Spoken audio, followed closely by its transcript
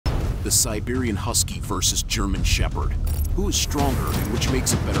The Siberian Husky versus German Shepherd. Who is stronger and which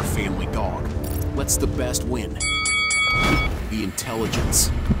makes a better family dog? Lets the best win. The intelligence.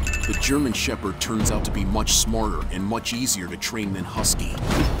 The German Shepherd turns out to be much smarter and much easier to train than Husky.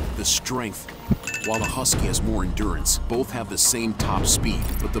 The strength. While the Husky has more endurance, both have the same top speed,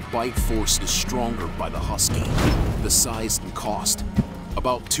 but the bite force is stronger by the Husky. The size and cost.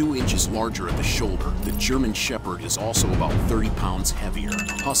 About 2 inches larger at the shoulder, the German Shepherd is also about 30 pounds heavier.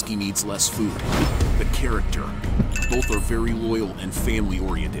 Husky needs less food. The character. Both are very loyal and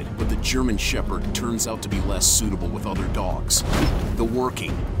family-oriented, but the German Shepherd turns out to be less suitable with other dogs. The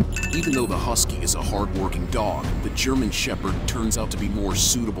working. Even though the Husky is a hard-working dog, the German Shepherd turns out to be more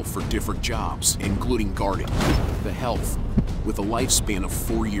suitable for different jobs, including guarding. The health. With a lifespan of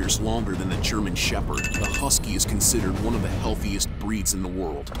 4 years longer than the German Shepherd, the Husky is considered one of the healthiest breeds in the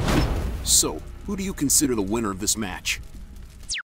world. So, who do you consider the winner of this match?